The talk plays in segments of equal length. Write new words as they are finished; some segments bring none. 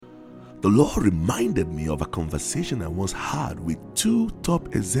The Lord reminded me of a conversation I once had with two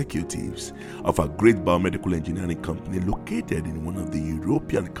top executives of a great biomedical engineering company located in one of the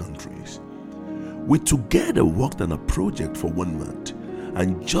European countries. We together worked on a project for 1 month,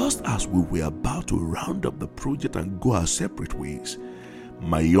 and just as we were about to round up the project and go our separate ways,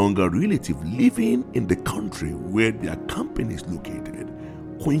 my younger relative living in the country where their company is located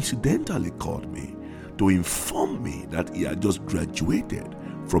coincidentally called me to inform me that he had just graduated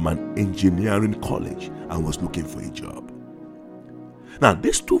from an engineering college and was looking for a job. Now,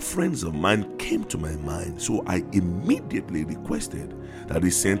 these two friends of mine came to my mind, so I immediately requested that he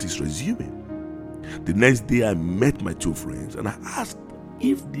sent his resume. The next day, I met my two friends and I asked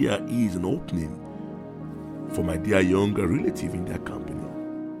if there is an opening for my dear younger relative in their company.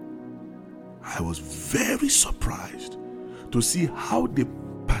 I was very surprised to see how they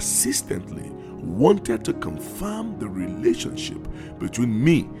persistently wanted to confirm the relationship between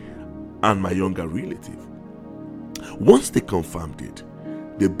me and my younger relative. Once they confirmed it,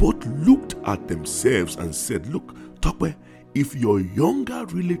 they both looked at themselves and said, "Look, Tokwe, if your younger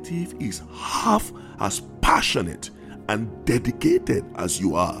relative is half as passionate and dedicated as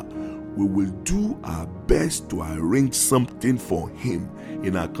you are, we will do our best to arrange something for him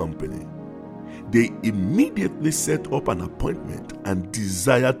in our company." They immediately set up an appointment and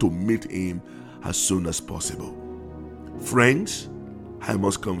desired to meet him as soon as possible. Friends, I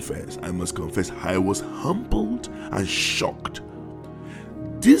must confess, I was humbled and shocked.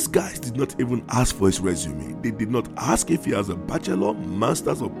 These guys did not even ask for his resume. They did not ask if he has a bachelor,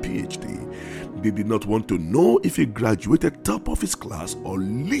 master's, or PhD. They did not want to know if he graduated top of his class or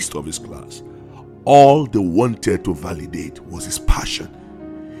least of his class. All they wanted to validate was his passion,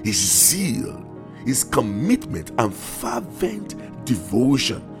 his zeal, his commitment, and fervent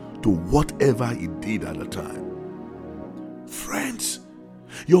devotion to whatever he did at the time. Friends,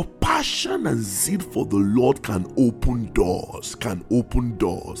 your passion and zeal for the Lord can open doors.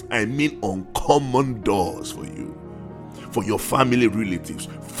 I mean uncommon doors for you, for your family relatives,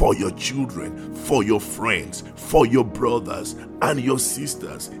 for your children, for your friends, for your brothers and your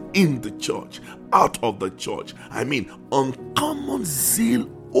sisters in the church, out of the church. I mean, uncommon zeal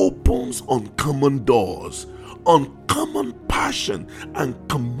opens uncommon doors. Uncommon passion and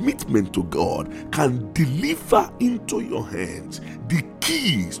commitment to God can deliver into your hands the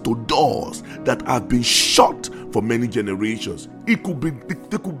keys to doors that have been shut for many generations. There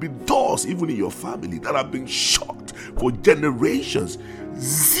could be doors even in your family that have been shut for generations.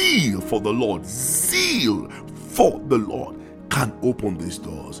 Zeal for the Lord can open these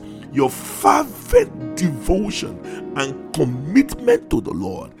doors. Your fervent devotion and commitment to the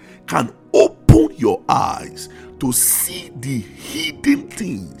Lord can open your eyes to see the hidden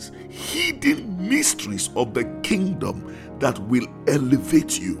things, hidden mysteries of the kingdom that will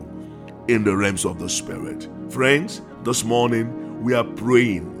elevate you in the realms of the Spirit. Friends, this morning we are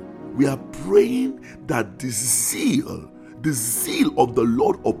praying. We are praying that the zeal of the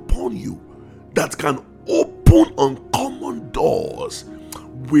Lord upon you that can open uncommon doors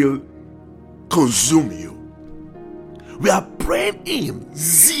will consume you. We are praying in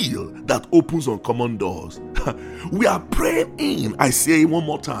zeal that opens uncommon doors. We are praying in, I say one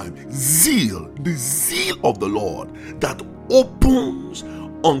more time, zeal, the zeal of the Lord that opens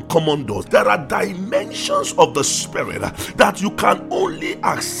uncommon doors. There are dimensions of the Spirit that you can only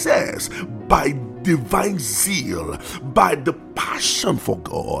access by divine zeal, by the passion for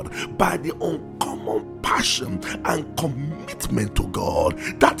God, by the uncommon passion and commitment to God.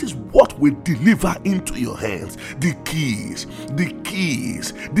 That is what will deliver into your hands the keys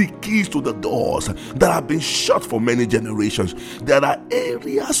to the doors that have been shut for many generations. There are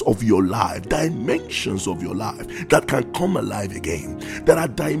areas of your life, dimensions of your life that can come alive again. There are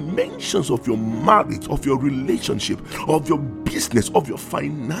dimensions of your marriage, of your relationship, of your business, of your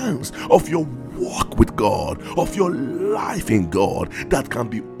finance, of your walk with God, of your life in God that can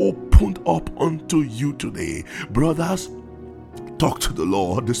be opened up unto you today. Brothers, talk to the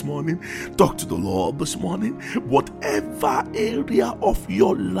Lord this morning. Talk to the Lord this morning. Whatever area of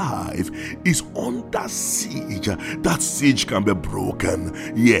your life is under siege, that siege can be broken.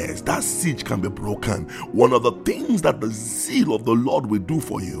 Yes, that siege can be broken. One of the things that the zeal of the Lord will do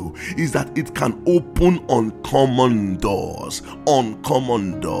for you is that it can open uncommon doors.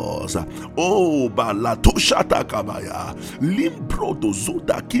 Uncommon doors. Oh, balatoshata kabaya, limbro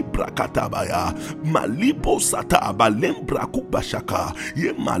dozuda kibrakatabaya, malibo sata balembra kubasha. Pray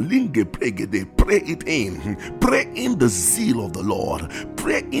it in. Pray in the zeal of the Lord.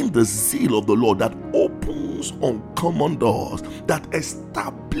 Pray in the zeal of the Lord that opens uncommon doors, that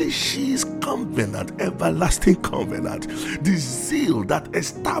establishes covenant, everlasting covenant, the zeal that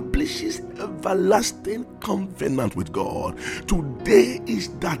establishes everlasting covenant with God. Today is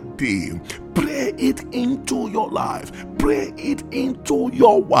that day. Pray it into your life. Pray it into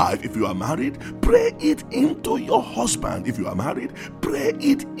your wife. If you are married, pray it into your husband. If you are married, pray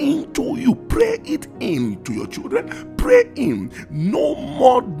it into you. Pray it into your children. Pray in. No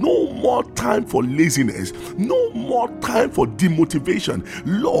more time for laziness. No more time for demotivation.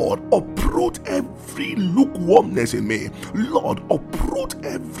 Lord, uproot every lukewarmness in me. Lord, uproot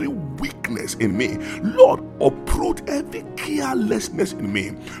every weakness in me. Lord, uproot every carelessness in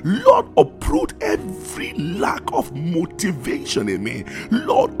me. Lord, uproot every lack of motivation in me.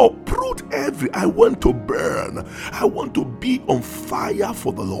 Lord, uproot every, I want to burn. I want to be on fire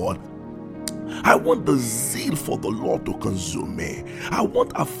for the Lord. I want the zeal for the Lord to consume me. I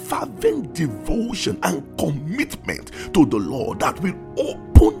want a fervent devotion and commitment to the Lord that will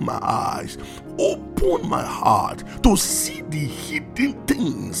open my eyes, open my heart to see the hidden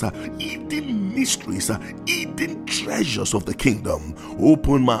things, hidden mysteries, hidden treasures of the kingdom.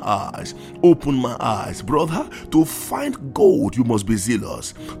 Open my eyes, brother. To find gold, you must be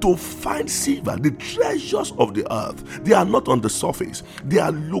zealous. To find silver, the treasures of the earth, they are not on the surface. They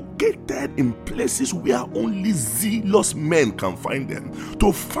are located in places where only zealous men can find them.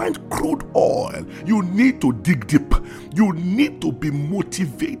 To find crude oil, you need to dig deep. You need to be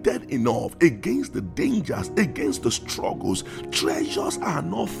motivated enough against the dangers, against the struggles. Treasures are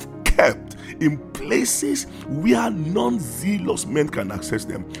not kept in places where non-zealous men can access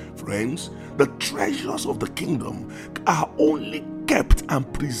them. Friends, the treasures of the kingdom are only kept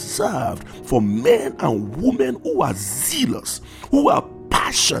and preserved for men and women who are zealous, who are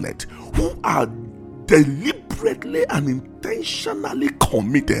passionate, who are deliberately and intentionally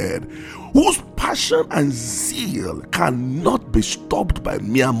committed, whose passion and zeal cannot be stopped by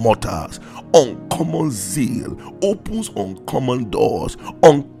mere mortals. Uncommon zeal opens uncommon doors.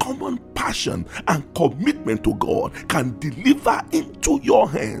 Uncommon passion and commitment to God can deliver into your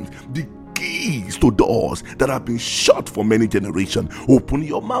hands the keys to doors that have been shut for many generations. Open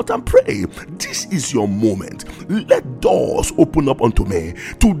your mouth and pray. This is your moment. Let doors open up unto me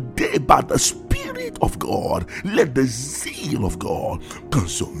today by the Spirit of God. Let the zeal of God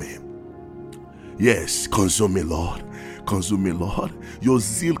consume me. Yes, consume me, Lord. Consume me, Lord. Your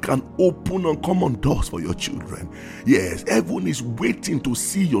zeal can open uncommon doors for your children. Yes, heaven is waiting to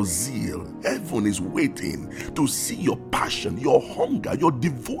see your zeal. Heaven is waiting to see your passion, your hunger, your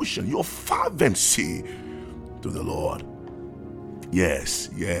devotion, your fervency to the Lord. Yes.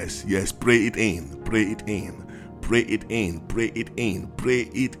 Pray it in. Pray it in. Pray it in. Pray it in. Pray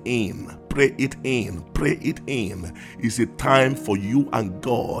it in. Pray it in. Pray it in. It's a time for you and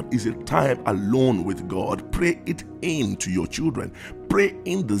God. It's a time alone with God. Pray it in to your children. Pray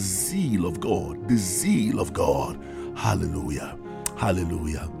in the zeal of God. The zeal of God. Hallelujah.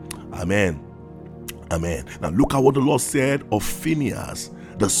 Hallelujah. Amen. Amen. Now look at what the Lord said of Phinehas,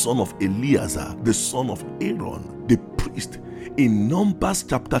 the son of Eleazar, the son of Aaron, the priest, in Numbers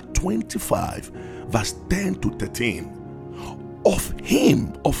chapter 25, verse 10 to 13. Of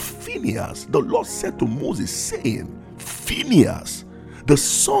him, of Phinehas, the Lord said to Moses, saying, Phinehas, the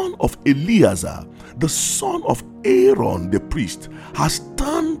son of Eleazar, the son of Aaron the priest, has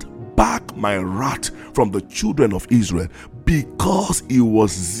turned back my wrath from the children of Israel, because he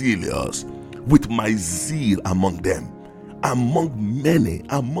was zealous with my zeal among them, among many,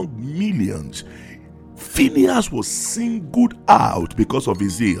 among millions. Phinehas was singled out because of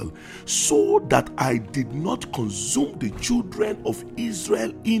his zeal, so that I did not consume the children of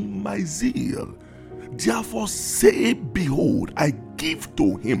Israel in my zeal. Therefore say, behold, I give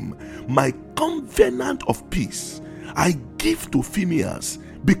to him my covenant of peace. I give to Phinehas,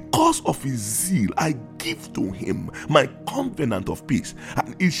 because of his zeal, I give to him my covenant of peace,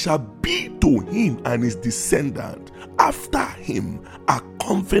 and it shall be to him and his descendant after him a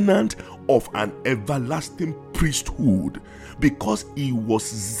covenant of an everlasting priesthood, because he was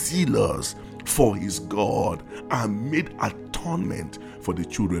zealous for his God and made atonement for the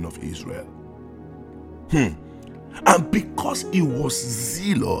children of Israel. And because he was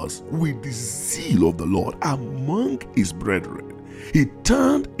zealous with the zeal of the Lord among his brethren, he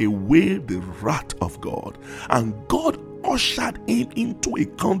turned away the wrath of God, and God ushered him into a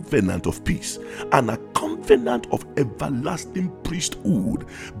covenant of peace and a covenant of everlasting priesthood,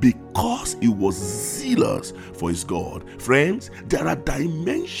 because he was zealous for his God. Friends, there are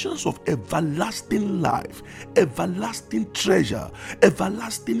dimensions of everlasting life, everlasting treasure,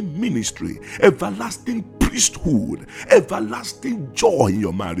 everlasting ministry, everlasting priesthood, everlasting joy in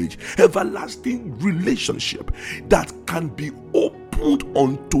your marriage, everlasting relationship that can be opened opened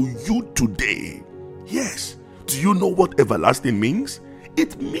unto you today. Yes. Do you know what everlasting means?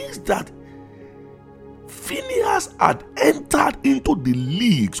 It means that Phineas had entered into the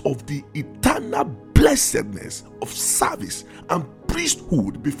leagues of the eternal blessedness of service and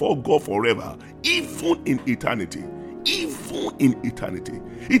priesthood before God forever, even in eternity. Even in eternity.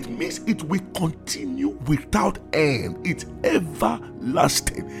 It means it will continue without end. It's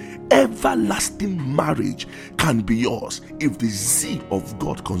everlasting. Everlasting marriage can be yours if the zeal of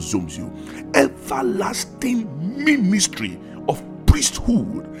God consumes you. Everlasting ministry of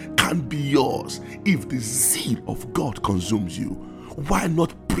priesthood can be yours if the zeal of God consumes you. Why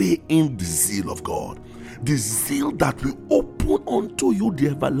not pray in the zeal of God? The zeal that will open unto you the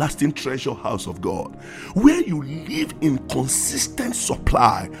everlasting treasure house of God, where you live in consistent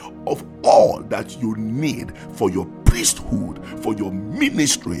supply of all that you need for your priesthood, for your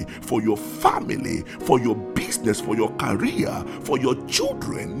ministry, for your family, for your business, for your career, for your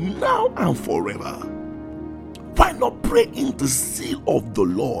children, now and forever. Why not pray in the zeal of the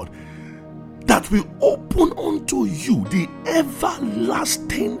Lord that will open unto you the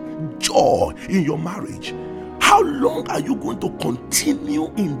everlasting joy in your marriage? How long are you going to continue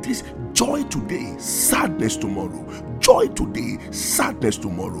in this joy today, sadness tomorrow? Joy today, sadness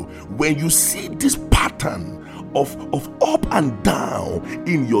tomorrow. When you see this pattern of up and down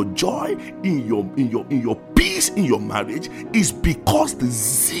in your joy, in your peace, in your marriage, is because the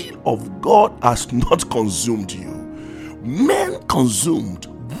zeal of God has not consumed you. Men consumed,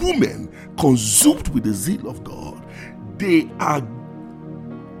 women consumed with the zeal of God, they are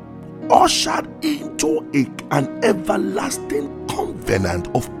ushered into an everlasting covenant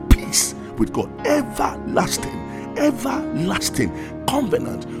of peace with God. Everlasting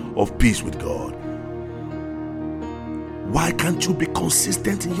covenant of peace with God. Why can't you be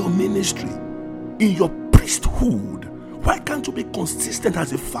consistent in your ministry, in your priesthood? Why can't you be consistent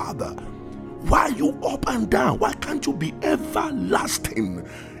as a father? Why are you up and down? Why can't you be everlasting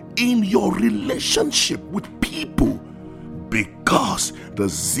in your relationship with people? Because the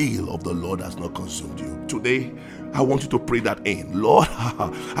zeal of the Lord has not consumed you. Today, I want you to pray that in. Lord,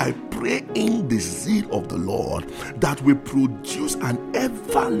 I pray in the zeal of the Lord that will produce an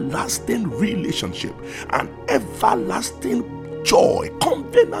everlasting relationship, an everlasting joy,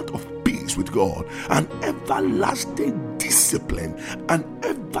 covenant of peace with God, an everlasting discipline, an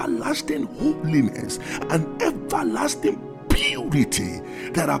everlasting holiness, an everlasting purity.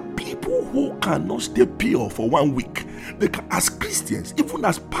 There are people who cannot stay pure for 1 week. They can, as Christians, even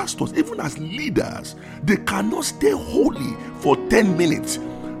as pastors, even as leaders, they cannot stay holy for 10 minutes.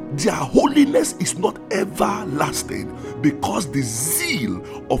 Their holiness is not everlasting because the zeal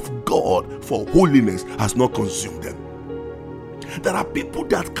of God for holiness has not consumed them. There are people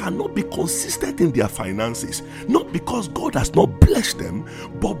that cannot be consistent in their finances, not because God has not blessed them,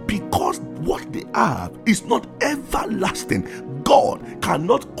 but because what they have is not everlasting. God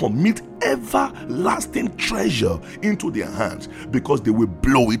cannot commit everlasting treasure into their hands because they will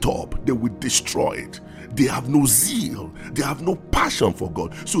blow it up, they will destroy it. They have no zeal, they have no passion for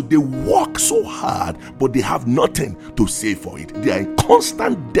God. So they work so hard, but they have nothing to say for it. They are in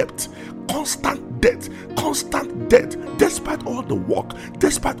constant debt. Despite all the work,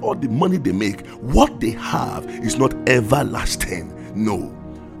 despite all the money they make, what they have is not everlasting. No.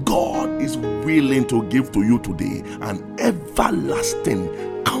 God is willing to give to you today an everlasting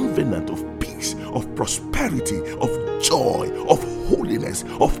covenant of peace, of prosperity, of joy, of holiness,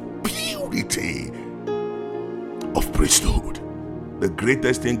 of purity, of priesthood. The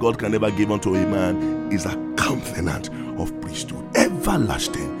greatest thing God can ever give unto a man is a covenant of priesthood,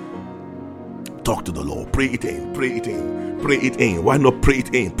 everlasting. Talk to the Lord. Pray it in. Why not pray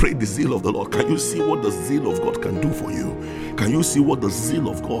it in? Pray the zeal of the Lord. Can you see what the zeal of God can do for you? Can you see what the zeal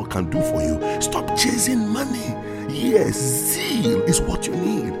of God can do for you? Stop chasing money. Yes, zeal is what you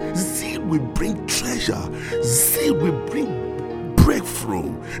need. Zeal will bring treasure. Zeal will bring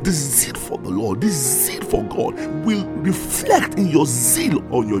breakthrough. The zeal for the Lord, the zeal for God will reflect in your zeal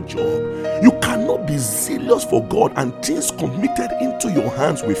on your job. You cannot be zealous for God and things committed into your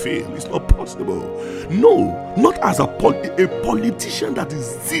hands will fail. It's not possible. No, not as a politician that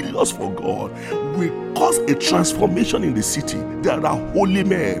is zealous for God will cause a transformation in the city. There are holy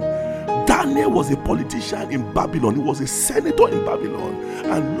men. Daniel was a politician in Babylon. He was a senator in Babylon.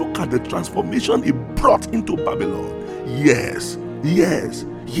 And look at the transformation he brought into Babylon. Yes,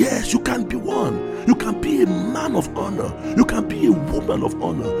 you can be one. You can be a man of honor. You can be a woman of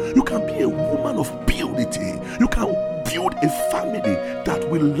honor. You can be a woman of purity. You can build a family that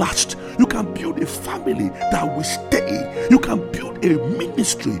will last. You can build a family that will stay. You can build a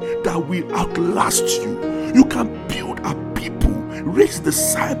ministry that will outlast you. You can build a people Raise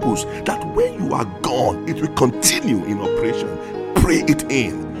disciples that when you are gone, it will continue in operation. Pray it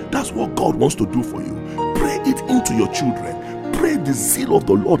in. That's what God wants to do for you. Pray it into your children. Pray the zeal of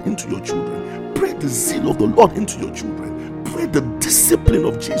the Lord into your children. Pray the zeal of the Lord into your children. Pray the discipline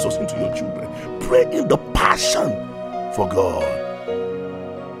of Jesus into your children. Pray in the passion for God.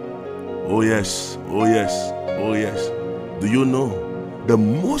 Oh yes, oh yes, oh yes. Do you know the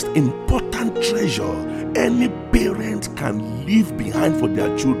most important treasure any parent can leave behind for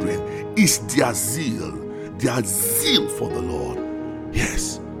their children is their zeal for the Lord?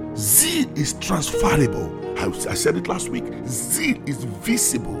 Yes, zeal is transferable. I said it last week. Zeal is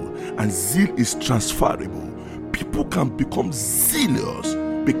visible and zeal is transferable. People can become zealous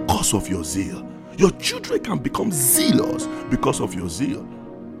because of your zeal. Your children can become zealous because of your zeal.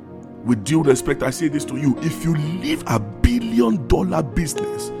 With due respect, I say this to you. If you leave $1 billion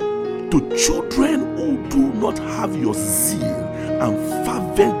business to children who do not have your zeal and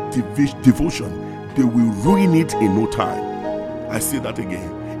fervent devotion, they will ruin it in no time. I say that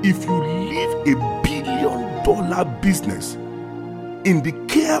again. If you leave $1 billion business in the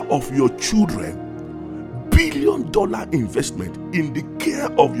care of your children, $1 billion investment in the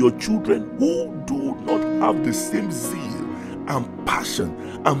care of your children who do not have the same zeal and passion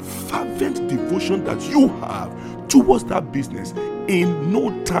and fervent devotion that you have towards that business, in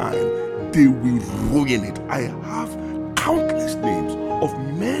no time they will ruin it. I have countless names of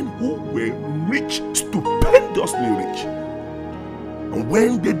men who were rich, stupendously rich, and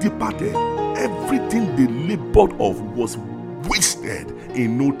when they departed, everything they labored of was wasted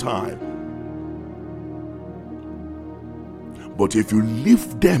in no time. But if you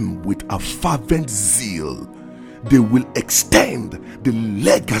leave them with a fervent zeal, they will extend the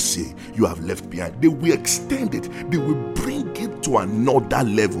legacy you have left behind. They will extend it. They will bring it to another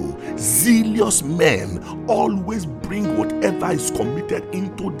level. Zealous men always bring whatever is committed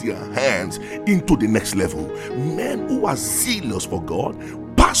into their hands into the next level. Men who are zealous for God,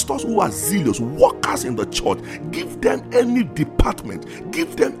 pastors who are zealous, workers in the church, give them any department,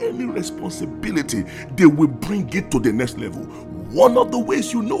 give them any responsibility, they will bring it to the next level. One of the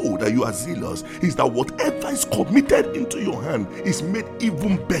ways you know that you are zealous is that whatever is committed into your hand is made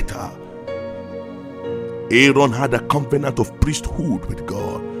even better. Aaron had a covenant of priesthood with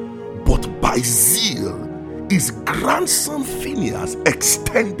God, but by zeal, his grandson Phinehas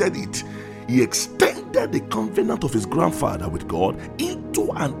extended it. He extended the covenant of his grandfather with God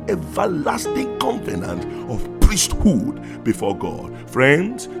into an everlasting covenant of priesthood before God.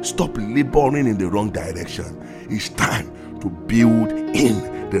 Friends, stop laboring in the wrong direction. It's time to build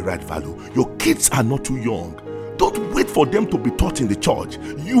in the right value. Your kids are not too young. Don't wait for them to be taught in the church.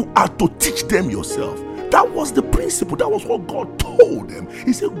 You are to teach them yourself. That was the principle. That was what God told them.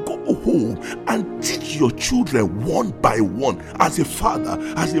 He said, go home and teach your children one by one. As a father,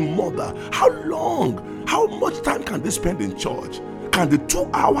 as a mother, how long, how much time can they spend in church? Can the 2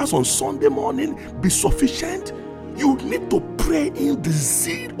 hours on Sunday morning be sufficient? You need to pray in the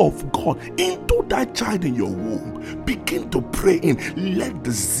zeal of God into that child in your womb. Begin to pray in, let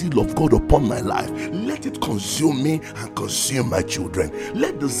the zeal of God upon my life, let it consume me and consume my children.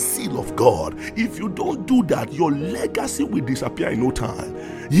 Let the zeal of God. If you don't do that, your legacy will disappear in no time.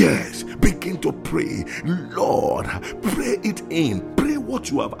 Yes, begin to pray. Lord, pray it in. Pray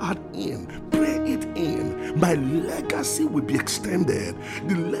what you have had in. Pray it in. My legacy will be extended.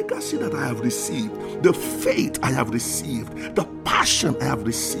 The legacy that I have received, the faith I have received, the passion I have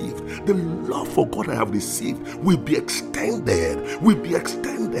received, the love for God I have received will be extended. Will be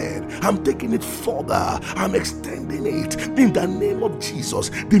extended. I'm taking it further. I'm extending it in the name of Jesus.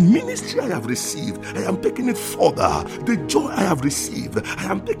 The ministry I have received, I am taking it further. The joy I have received, I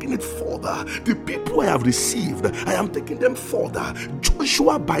am taking it further. The people I have received, I am taking them further.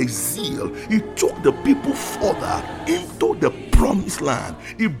 Joshua, by zeal, he took the people further into the promised land.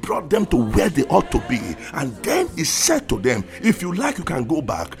 He brought them to where they ought to be, and then he said to them, if you like, you can go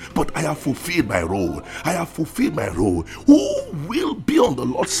back, but I have fulfilled my role. I have fulfilled my role. Who will be on the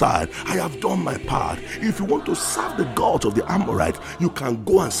Lord's side? I have done my part. If you want to serve the gods of the Amorites, you can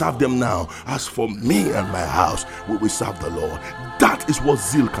go and serve them now. As for me and my house, we will serve the Lord. That is what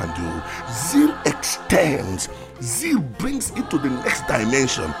zeal can do. Zeal extends. Zeal brings it to the next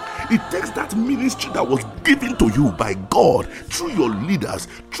dimension. It takes that ministry that was given to you by God through your leaders,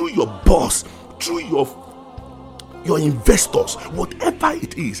 through your boss, through your investors, whatever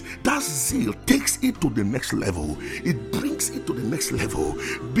it is. That zeal takes it to the next level. It brings it to the next level.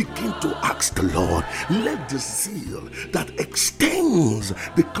 Begin to ask the Lord, let the zeal that extends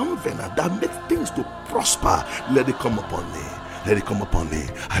the covenant, that makes things to prosper, let it come upon me. Let it come upon me.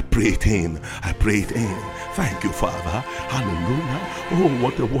 I pray it in. I pray it in. Thank you, Father. Hallelujah. Oh,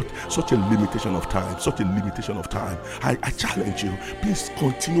 what such a limitation of time. Such a limitation of time. I challenge you. Please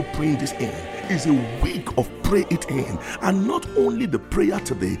continue praying this in. It's a week of pray it in. And not only the prayer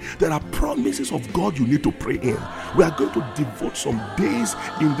today, there are promises of God you need to pray in. We are going to devote some days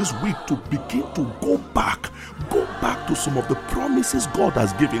in this week to begin to go back to some of the promises God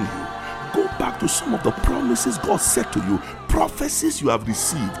has given you. Go back to some of the promises God said to you, prophecies you have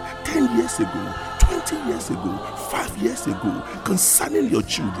received 10 years ago, 20 years ago, 5 years ago, concerning your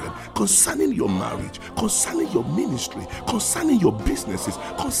children, concerning your marriage, concerning your ministry, concerning your businesses,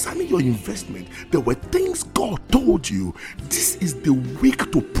 concerning your investment. There were things God told you. This is the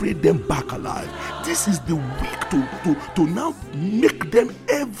week to pray them back alive. This is the week to now make them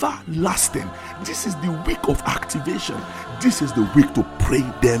everlasting. This is the week of activation. This is the week to pray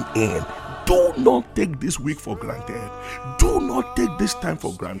them in. Do not take this week for granted. Do not take this time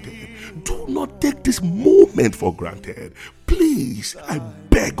for granted. Do not take this moment for granted. Please, I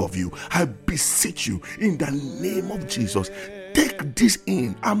beg of you, I beseech you, in the name of Jesus, take this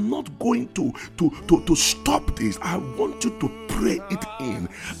in. I'm not going to stop this. I want you to pray it in.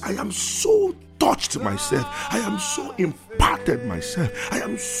 I am so touched myself. I am so imparted myself. I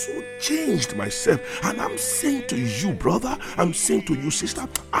am so changed myself. And I'm saying to you, brother, I'm saying to you, sister,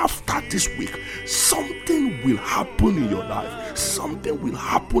 after this week, something will happen in your life. Something will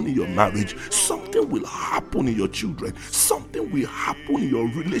happen in your marriage. Something will happen in your children. Something will happen in your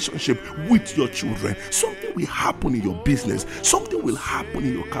relationship with your children. Something will happen in your business. Something will happen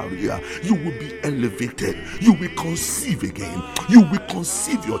in your career. You will be elevated. You will conceive again. You will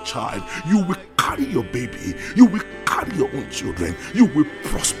conceive your child. You will carry your baby. You will carry your own children. You will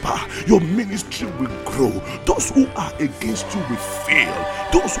prosper. Your ministry will grow. Those who are against you will fail.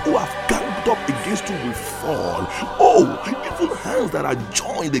 Those who have ganged up against you will fall. Oh, even hands that are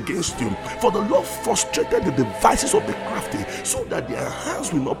joined against you. For the Lord frustrated the devices of the crafty, so that their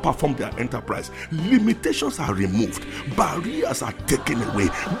hands will not perform their enterprise. Limitations are removed. Barriers are taken away.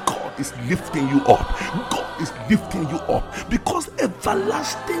 God is lifting you up. God is lifting you up, because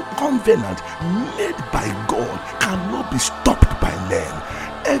everlasting covenant made by God cannot be stopped by men.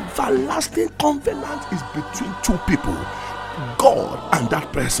 Everlasting covenant is between two people, God and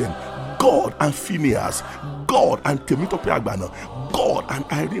that person, God and Phineas, God and Temitope Agbana, God and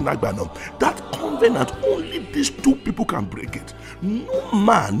Irene Agbana. That covenant, only these two people can break it. No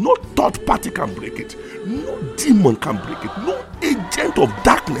man, no third party can break it. No demon can break it. No agent of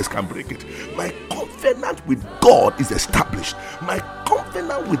darkness can break it. My covenant with God is established. My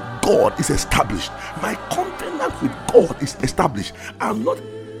covenant with God is established. My covenant with God is established. I'm not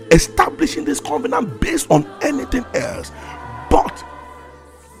establishing this covenant based on anything else, but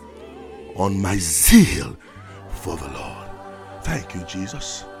on my zeal for the Lord. Thank you,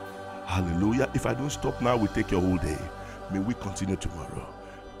 Jesus. Hallelujah. If I don't stop now, we take your whole day. May we continue tomorrow.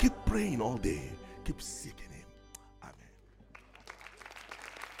 Keep praying all day. Keep seeking.